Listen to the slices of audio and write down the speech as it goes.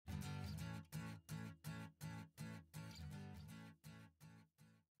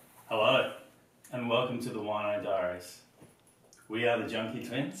Hello, and welcome to the Wino Diaries. We are the Junkie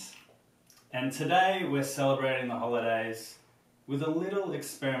Twins, and today we're celebrating the holidays with a little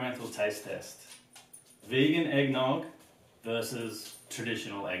experimental taste test. Vegan eggnog versus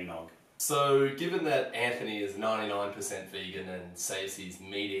traditional eggnog. So, given that Anthony is 99% vegan and saves his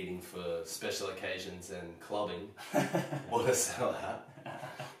meat eating for special occasions and clubbing, what a sellout,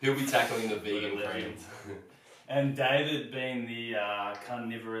 he'll be tackling the vegan cream. And David, being the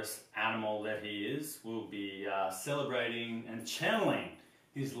carnivorous animal that he is, will be celebrating and channeling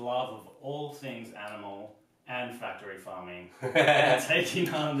his love of all things animal and factory farming and taking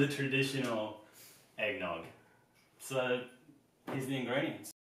on the traditional eggnog. So, here's the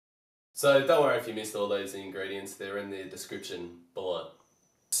ingredients. So don't worry if you missed all those ingredients, they're in the description below.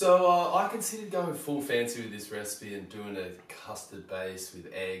 So I considered going full fancy with this recipe and doing a custard base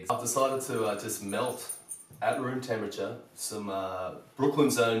with eggs. I've decided to just melt at room temperature some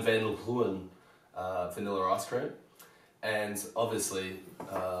Brooklyn's own Van Leeuwen vanilla ice cream. And obviously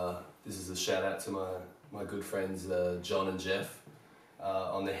this is a shout out to my good friends John and Jeff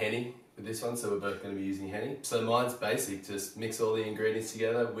on the Henny. With this one, so we're both going to be using Henny. So mine's basic, just mix all the ingredients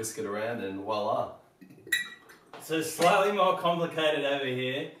together, whisk it around, and voila. So slightly more complicated over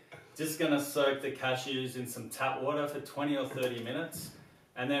here. Just going to soak the cashews in some tap water for 20 or 30 minutes,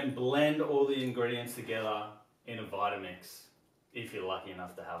 and then blend all the ingredients together in a Vitamix, if you're lucky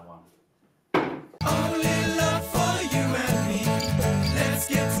enough to have one. Only love for you and me. Let's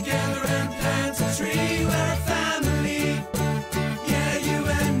get together and plant a tree. We're a family. Yeah, you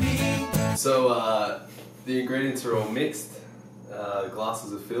and me. So the ingredients are all mixed, the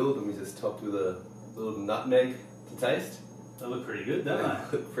glasses are filled, and we just topped with a little nutmeg to taste. They look pretty good, don't they?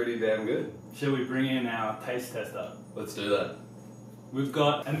 Look pretty damn good. Shall we bring in our taste tester? Let's do that. We've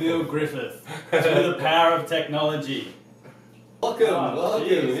got Emil Griffith, through the power of technology. Welcome.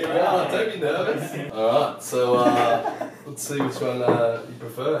 Here we are. Don't be nervous. Alright, so let's see which one you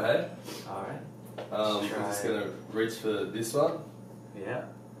prefer, hey? Alright. I'm just going to reach for this one. Yeah.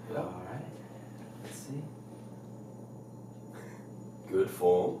 Yeah. Alright. Let's see. Good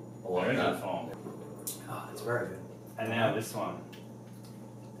form. I like Very that. good form. Oh, it's very good. And now this one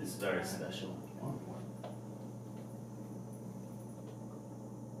is very special.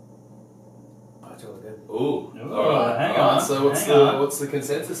 Oh, it's really good. Ooh. Ooh, Alright. hang on, So what's the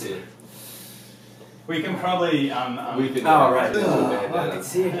consensus here? We can probably We can. Oh, right. Oh, I can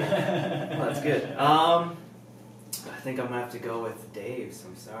see it. Oh, that's good. I think I'm gonna have to go with Dave's.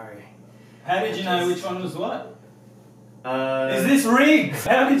 I'm sorry. How did you know which one was what? Is Is this rigged?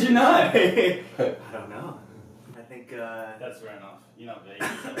 How did you know? I don't know. I think. That's fair enough. You're not vegan.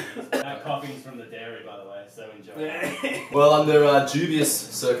 That coffee's from the dairy, by the way, so enjoy it. Well, under dubious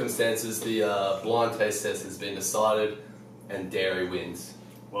circumstances, the blind taste test has been decided, and dairy wins.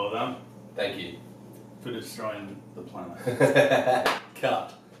 Well done Thank you. for destroying the planet.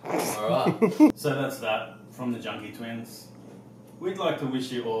 Cut. All right. So that's that from the Junkie Twins. We'd like to wish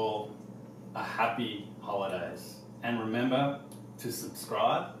you all a happy holidays. And remember to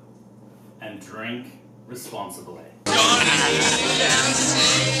subscribe and drink responsibly. But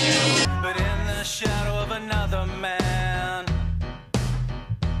in the